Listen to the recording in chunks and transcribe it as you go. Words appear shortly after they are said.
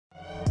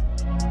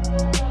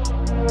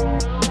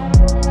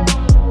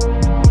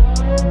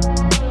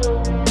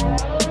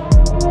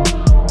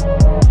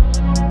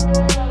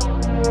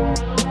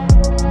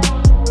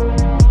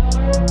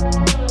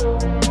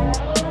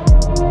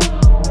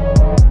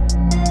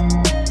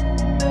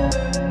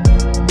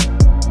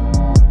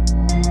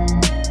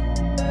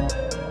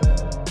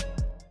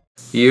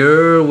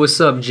What's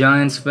up,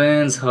 Giants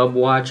fans, Hub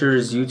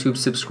watchers, YouTube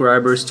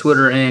subscribers,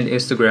 Twitter and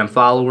Instagram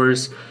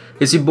followers?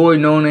 It's your boy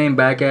Noname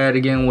back at it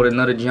again with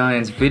another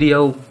Giants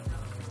video.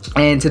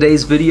 And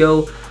today's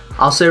video,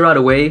 I'll say right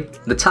away,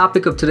 the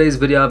topic of today's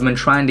video I've been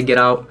trying to get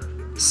out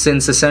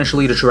since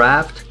essentially the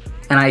draft.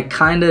 And I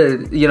kind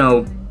of,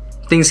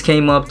 things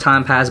came up,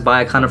 time passed by,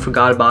 I kind of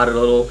forgot about it a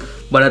little.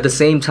 But at the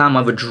same time,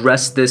 I've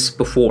addressed this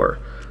before,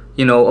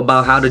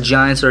 about how the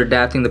Giants are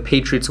adapting the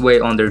Patriots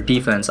way on their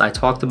defense. I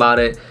talked about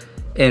it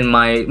in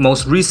my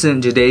most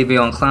recent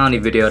Jadeveon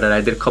Clowney video that I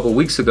did a couple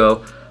weeks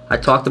ago. I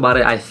talked about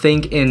it, I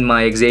think, in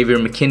my Xavier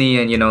McKinney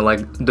and,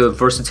 like the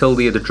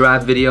versatility of the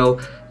draft video,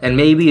 and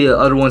maybe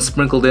other ones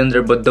sprinkled in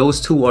there, but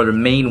those two are the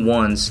main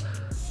ones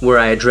where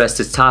I addressed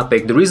this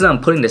topic. The reason I'm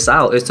putting this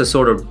out is to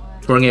sort of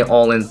bring it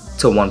all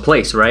into one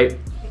place, right?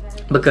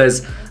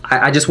 Because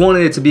I just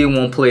wanted it to be in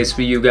one place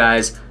for you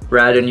guys,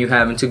 rather than you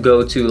having to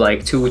go to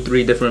like 2 or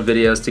 3 different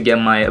videos to get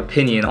my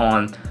opinion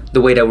on the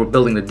way that we're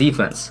building the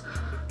defense.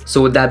 So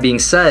with that being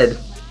said,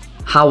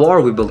 how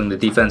are we building the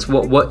defense?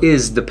 What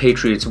is the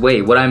Patriots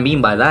way? What I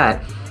mean by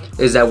that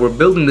is that we're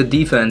building the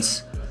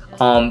defense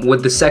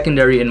with the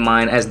secondary in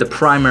mind as the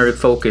primary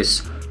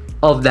focus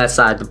of that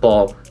side of the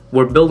ball.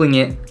 We're building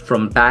it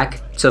from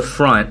back to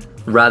front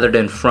rather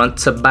than front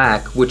to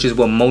back, which is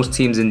what most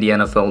teams in the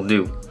NFL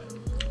do.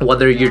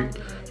 Whether your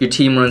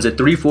team runs a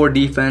 3-4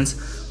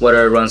 defense,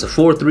 whether it runs a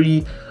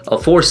 4-3, a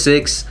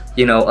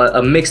 4-6,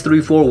 a mixed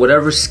 3-4,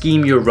 whatever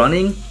scheme you're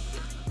running,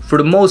 for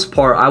the most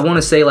part, I want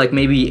to say like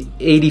maybe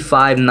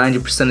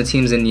 85–90% of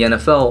teams in the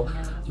NFL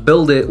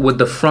build it with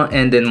the front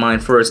end in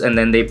mind first, and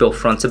then they build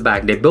front to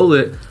back. They build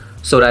it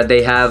so that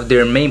they have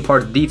their main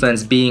part of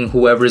defense being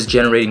whoever is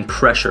generating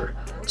pressure.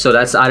 So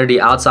that's either the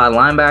outside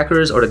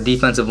linebackers or the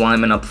defensive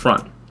linemen up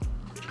front.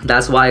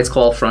 That's why it's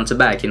called front to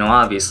back,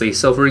 obviously.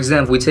 So for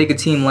example, we take a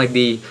team like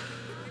the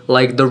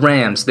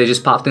Rams. They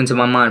just popped into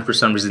my mind for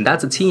some reason.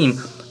 That's a team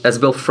that's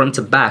built front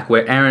to back,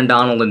 where Aaron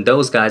Donald and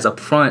those guys up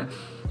front,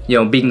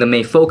 being the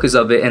main focus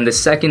of it, and the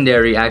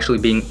secondary actually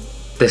being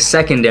the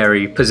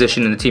secondary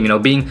position in the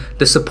team, being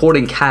the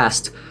supporting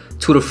cast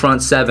to the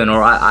front 7,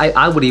 or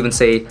I would even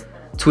say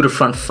to the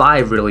front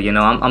 5, really.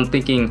 I'm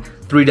thinking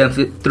 3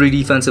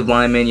 defensive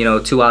linemen,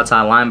 2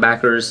 outside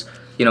linebackers,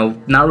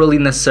 not really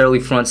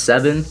necessarily front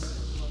 7,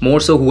 more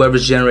so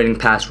whoever's generating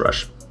pass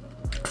rush.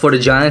 For the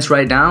Giants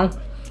right now,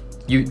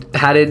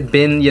 had it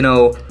been,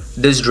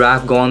 this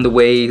draft gone the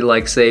way,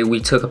 like say we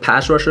took a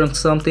pass rusher or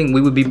something, we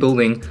would be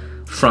building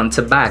front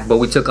to back. But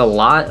we took a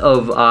lot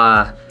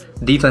of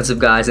defensive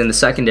guys in the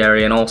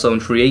secondary, and also in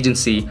free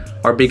agency,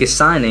 our biggest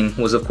signing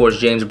was of course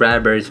James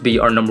Bradbury to be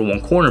our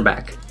 #1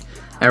 cornerback.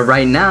 And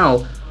right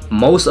now,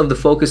 most of the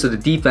focus of the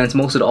defense,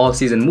 most of the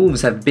offseason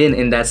moves have been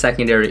in that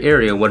secondary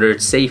area, whether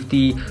it's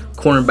safety,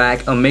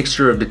 cornerback, a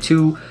mixture of the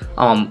two,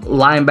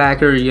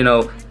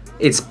 linebacker,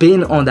 it's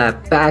been on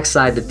that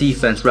backside of the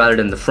defense rather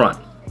than the front.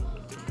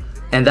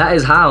 And that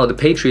is how the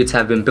Patriots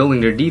have been building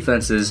their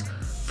defenses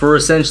for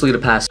essentially the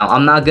past.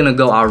 I'm not gonna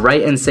go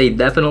outright and say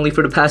definitely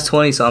for the past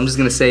 20, so I'm just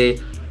gonna say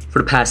for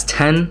the past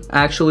 10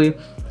 actually.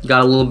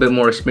 Got a little bit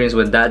more experience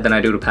with that than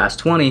I do the past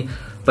 20.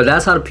 But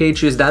that's how the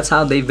Patriots, that's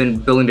how they've been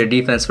building their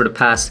defense for the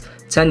past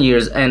 10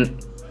 years.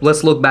 And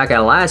let's look back at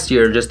last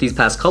year, just these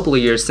past couple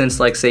of years, since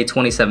like say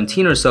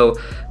 2017 or so,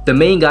 the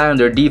main guy on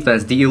their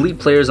defense, the elite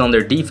players on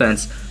their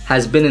defense,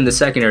 has been in the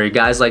secondary.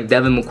 Guys like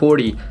Devin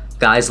McCourty,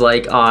 guys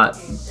like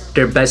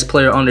their best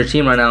player on their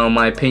team right now, in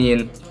my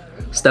opinion,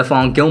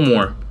 Stephon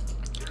Gilmore.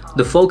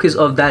 The focus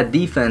of that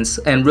defense,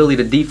 and really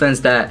the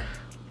defense that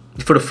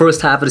for the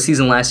first half of the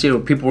season last year,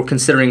 people were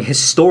considering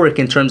historic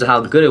in terms of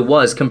how good it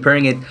was,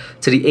 comparing it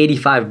to the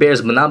 '85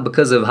 Bears, but not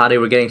because of how they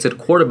were getting to the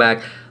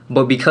quarterback,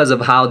 but because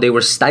of how they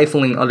were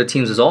stifling other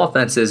teams'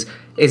 offenses,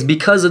 is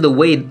because of the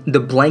way the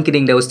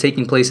blanketing that was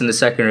taking place in the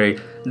secondary.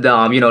 The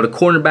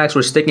cornerbacks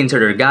were sticking to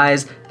their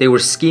guys. They were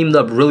schemed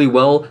up really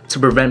well to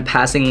prevent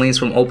passing lanes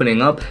from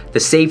opening up.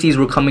 The safeties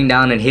were coming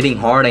down and hitting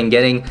hard and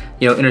getting,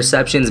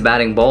 interceptions,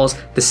 batting balls.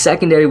 The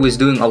secondary was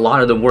doing a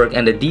lot of the work,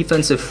 and the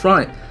defensive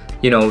front,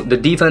 the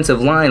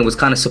defensive line was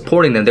kind of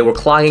supporting them. They were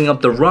clogging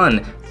up the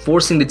run,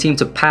 forcing the team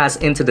to pass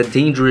into the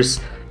dangerous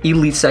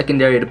elite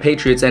secondary of the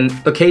Patriots. And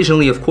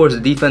occasionally, of course,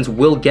 the defense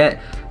will get,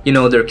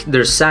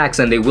 their sacks,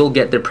 and they will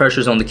get their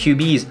pressures on the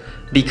QBs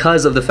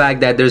because of the fact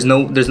that there's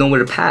nowhere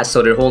to pass,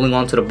 so they're holding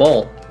on to the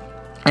ball.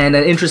 And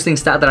an interesting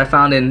stat that I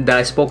found that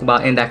I spoke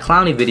about in that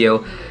Clowney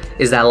video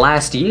is that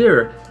last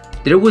year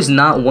there was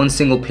not one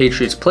single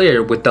Patriots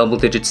player with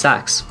double-digit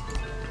sacks.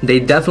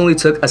 They definitely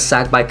took a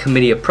sack by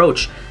committee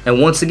approach.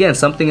 And once again,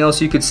 something else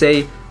you could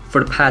say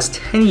for the past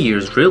 10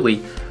 years,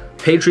 really,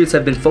 Patriots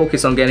have been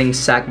focused on getting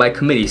sacked by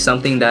committee,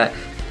 something that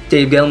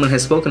Dave Gettleman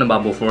has spoken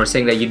about before,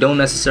 saying that you don't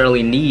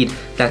necessarily need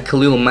that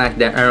Khalil Mack,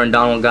 that Aaron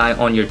Donald guy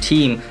on your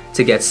team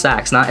to get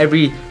sacks. Not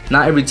every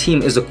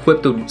team is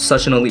equipped with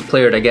such an elite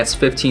player that gets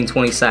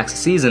 15–20 sacks a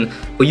season,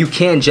 but you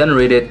can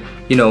generate it,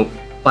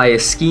 by a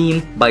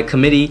scheme, by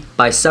committee,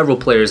 by several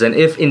players. And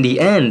if in the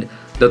end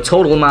the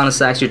total amount of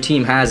sacks your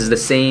team has is the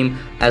same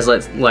as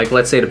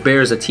let's say the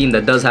Bears, a team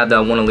that does have that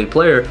one elite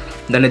player,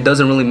 then it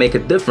doesn't really make a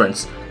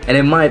difference. And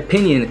in my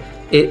opinion,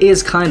 it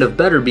is kind of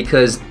better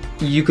because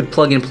you could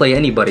plug and play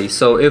anybody.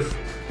 So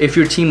if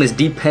your team is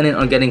dependent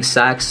on getting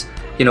sacks,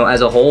 you know,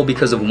 as a whole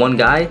because of one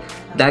guy,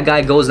 that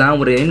guy goes down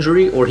with an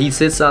injury or he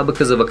sits out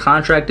because of a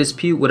contract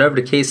dispute, whatever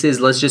the case is,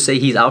 let's just say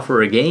he's out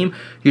for a game,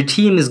 your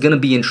team is going to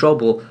be in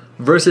trouble.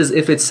 Versus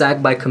if it's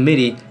sacked by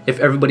committee, if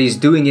everybody's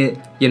doing it,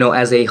 you know,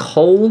 as a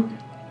whole,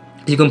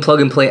 you can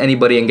plug and play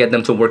anybody and get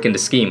them to work in the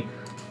scheme.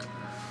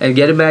 And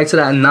getting back to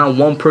that, not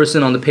one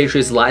person on the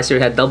Patriots last year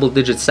had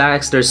double-digit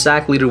sacks. Their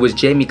sack leader was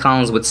Jamie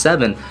Collins with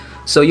 7.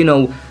 So, you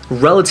know,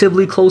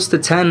 relatively close to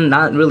 10,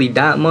 not really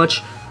that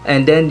much.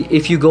 And then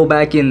if you go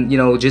back in, you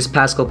know, just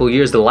past couple of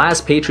years, the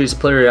last Patriots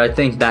player I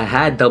think that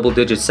had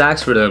double-digit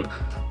sacks for them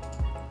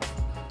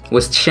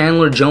was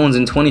Chandler Jones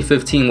in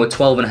 2015 with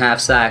 12.5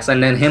 sacks,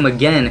 and then him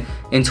again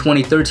in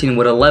 2013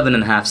 with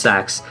 11.5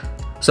 sacks.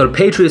 So the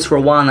Patriots for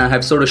a while now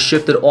have sort of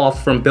shifted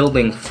off from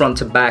building front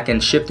to back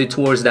and shifted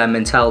towards that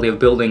mentality of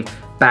building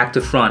back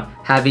to front,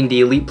 having the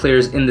elite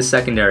players in the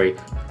secondary.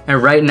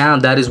 And right now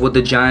that is what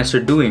the Giants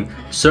are doing.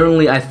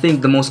 Certainly I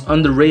think the most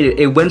underrated,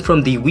 it went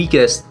from the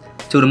weakest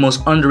to the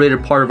most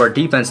underrated part of our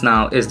defense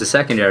now is the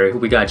secondary.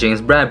 We got James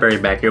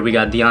Bradberry back here, we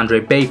got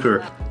DeAndre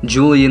Baker,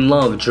 Julian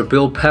Love,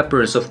 Jabril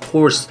Peppers, of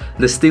course,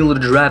 the steal of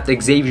the draft,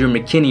 Xavier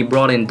McKinney,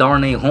 brought in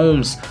Darnay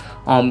Holmes,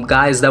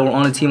 guys that were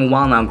on the team a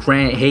while now,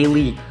 Grant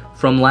Haley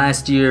from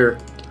last year,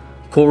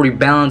 Corey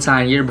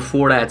Ballantyne year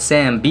before that,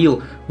 Sam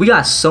Beal. We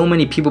got so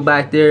many people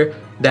back there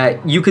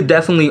that you could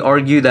definitely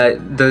argue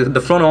that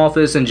the front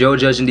office and Joe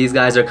Judge and these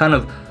guys are kind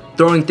of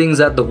throwing things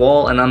at the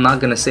wall, and I'm not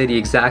going to say the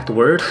exact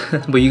word,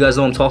 but you guys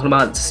know what I'm talking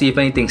about, to see if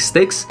anything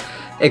sticks,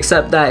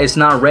 except that it's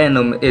not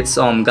random. It's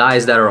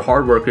guys that are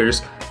hard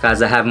workers, guys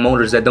that have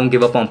motors, that don't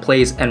give up on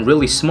plays, and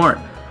really smart.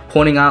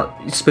 Pointing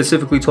out,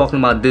 specifically talking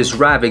about this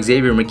draft,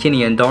 Xavier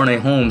McKinney and Darnay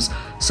Holmes,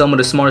 some of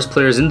the smartest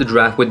players in the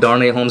draft, with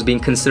Darnay Holmes being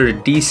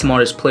considered the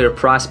smartest player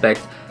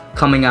prospect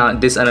coming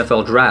out this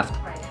NFL draft.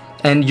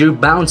 And you're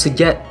bound to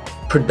get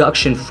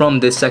production from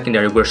this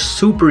secondary. We're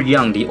super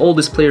young. The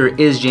oldest player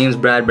is James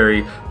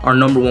Bradberry, our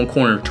 #1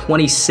 corner,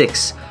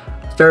 26.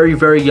 Very,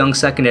 very young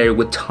secondary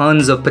with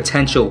tons of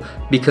potential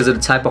because of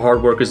the type of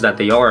hard workers that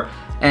they are.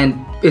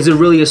 And is it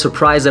really a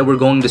surprise that we're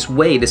going this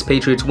way, this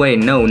Patriots way?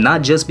 No,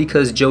 not just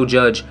because Joe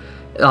Judge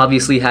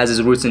obviously has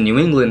his roots in New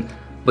England,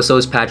 but so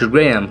is Patrick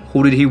Graham.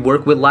 Who did he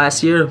work with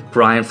last year?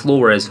 Brian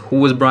Flores. Who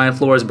was Brian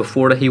Flores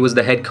before that he was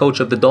the head coach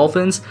of the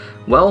Dolphins?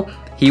 Well,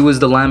 he was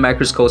the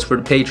linebackers coach for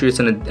the Patriots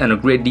and a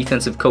great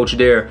defensive coach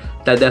there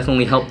that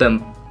definitely helped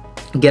them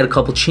get a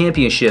couple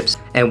championships.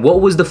 And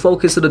what was the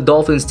focus of the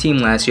Dolphins team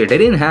last year? They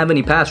didn't have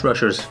any pass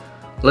rushers.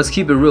 Let's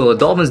keep it real. The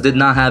Dolphins did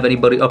not have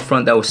anybody up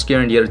front that was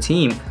scaring the other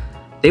team.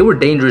 They were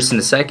dangerous in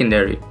the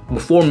secondary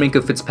before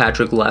Minkah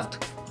Fitzpatrick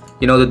left.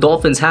 You know, the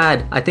Dolphins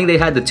had, I think they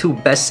had the 2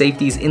 best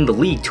safeties in the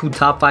league, 2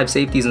 top 5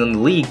 safeties in the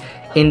league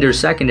in their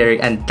secondary,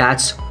 and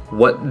that's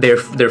what their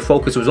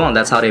focus was on.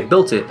 That's how they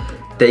built it.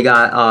 They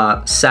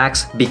got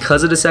sacks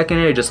because of the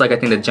secondary, just like I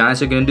think the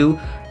Giants are going to do,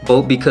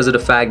 both because of the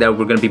fact that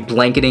we're going to be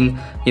blanketing,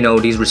 you know,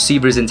 these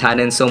receivers and tight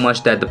ends so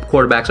much that the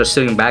quarterbacks are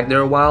sitting back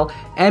there a while,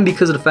 and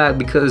because of the fact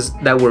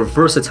that we're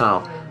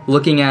versatile.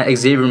 Looking at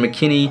Xavier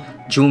McKinney,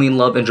 Julian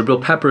Love, and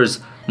Jabril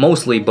Peppers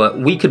mostly, but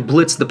we could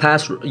blitz the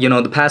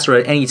passer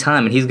at any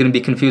time, and he's going to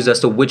be confused as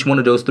to which one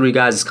of those 3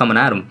 guys is coming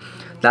at him.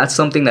 That's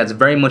something that's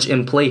very much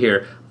in play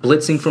here,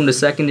 blitzing from the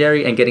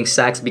secondary and getting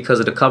sacks because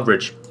of the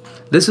coverage.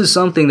 This is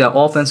something that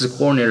offensive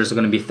coordinators are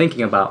going to be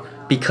thinking about.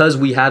 Because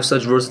we have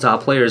such versatile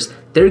players,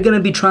 they're going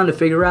to be trying to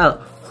figure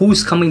out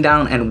who's coming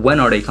down and when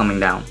are they coming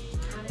down.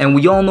 And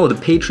we all know the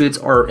Patriots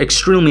are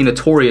extremely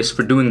notorious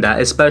for doing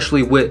that,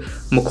 especially with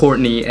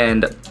McCourtney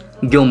and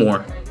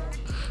Gilmore.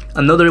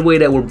 Another way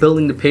that we're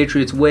building the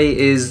Patriots way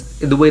is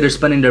the way they're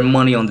spending their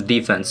money on the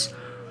defense.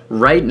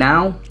 Right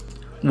now,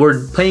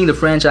 we're paying the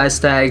franchise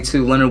tag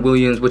to Leonard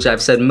Williams, which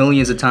I've said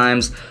millions of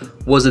times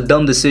was a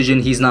dumb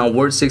decision. He's now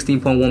worth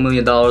 $16.1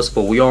 million,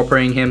 but we are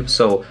paying him.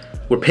 So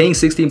we're paying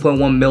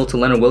 $16.1 mil to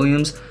Leonard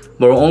Williams,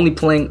 but we're only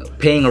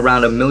paying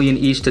around $1 million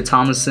each to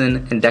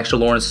Tomlinson and Dexter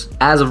Lawrence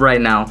as of right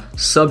now,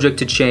 subject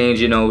to change.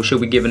 You know, should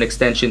we give an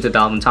extension to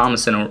Dalvin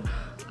Tomlinson?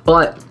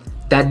 But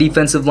that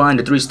defensive line,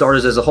 the 3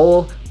 starters as a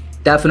whole,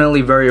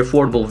 definitely very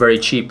affordable, very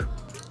cheap.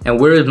 And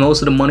where is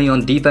most of the money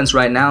on defense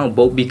right now?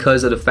 Both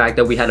because of the fact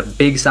that we had a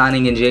big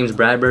signing in James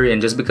Bradberry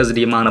and just because of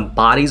the amount of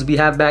bodies we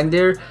have back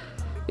there,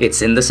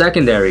 it's in the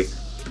secondary.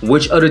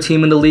 Which other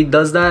team in the league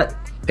does that?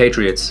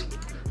 Patriots.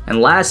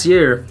 And last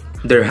year,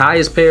 their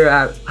highest player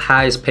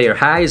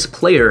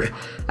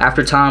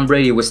after Tom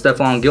Brady was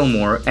Stephon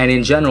Gilmore. And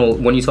in general,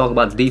 when you talk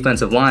about the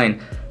defensive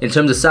line, in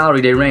terms of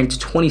salary, they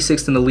ranked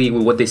 26th in the league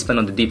with what they spend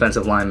on the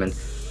defensive linemen.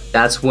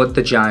 That's what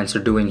the Giants are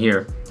doing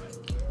here.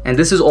 And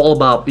this is all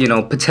about, you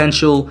know,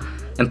 potential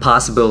and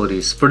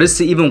possibilities. For this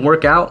to even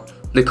work out,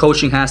 the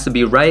coaching has to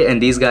be right and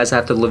these guys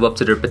have to live up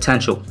to their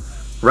potential.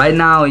 Right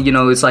now, you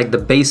know, it's like the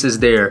base is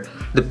there.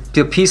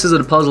 The pieces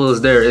of the puzzle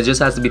is there. It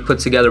just has to be put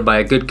together by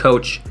a good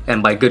coach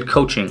and by good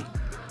coaching.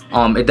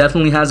 It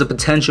definitely has the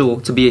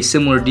potential to be a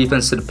similar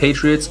defense to the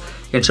Patriots.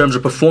 In terms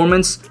of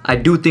performance, I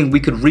do think we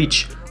could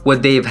reach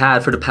what they've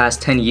had for the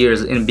past 10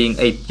 years in being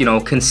a,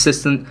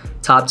 consistent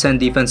top 10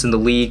 defense in the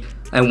league,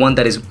 and one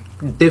that is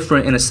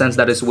different in a sense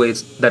that is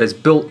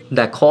built,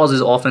 that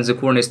causes offensive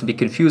coordinators to be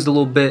confused a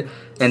little bit,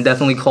 and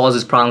definitely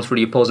causes problems for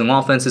the opposing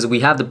offenses. We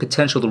have the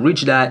potential to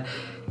reach that.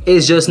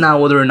 It's just now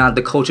whether or not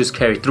the coaches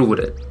carry through with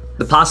it.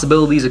 The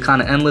possibilities are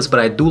kind of endless, but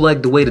I do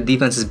like the way the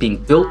defense is being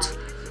built.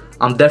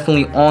 I'm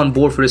definitely on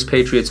board for this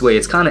Patriots way.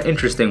 It's kind of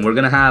interesting. We're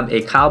going to have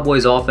a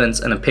Cowboys offense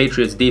and a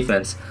Patriots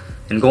defense.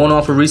 And going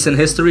off of recent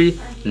history,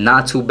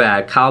 not too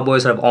bad.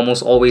 Cowboys have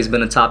almost always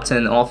been a top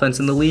 10 offense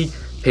in the league.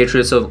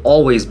 Patriots have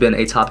always been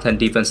a top 10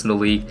 defense in the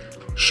league.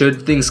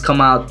 Should things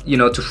come out,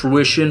 to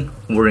fruition,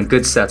 we're in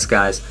good sets,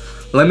 guys.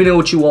 Let me know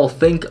what you all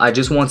think. I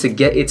just want to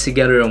get it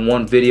together in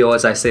one video,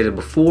 as I stated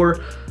before.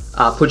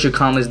 Put your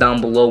comments down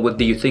below. What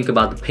do you think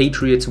about the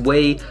Patriots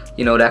way?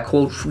 That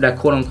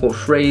quote-unquote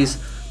phrase.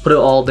 Put it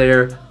all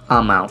there.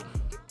 I'm out.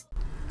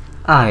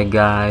 Alright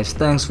guys,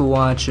 thanks for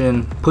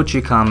watching. Put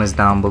your comments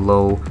down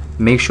below.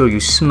 Make sure you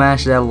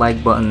smash that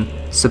like button,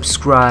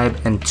 subscribe,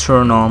 and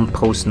turn on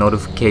post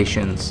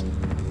notifications.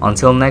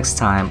 Until next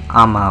time,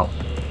 I'm out.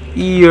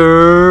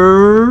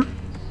 Yeah.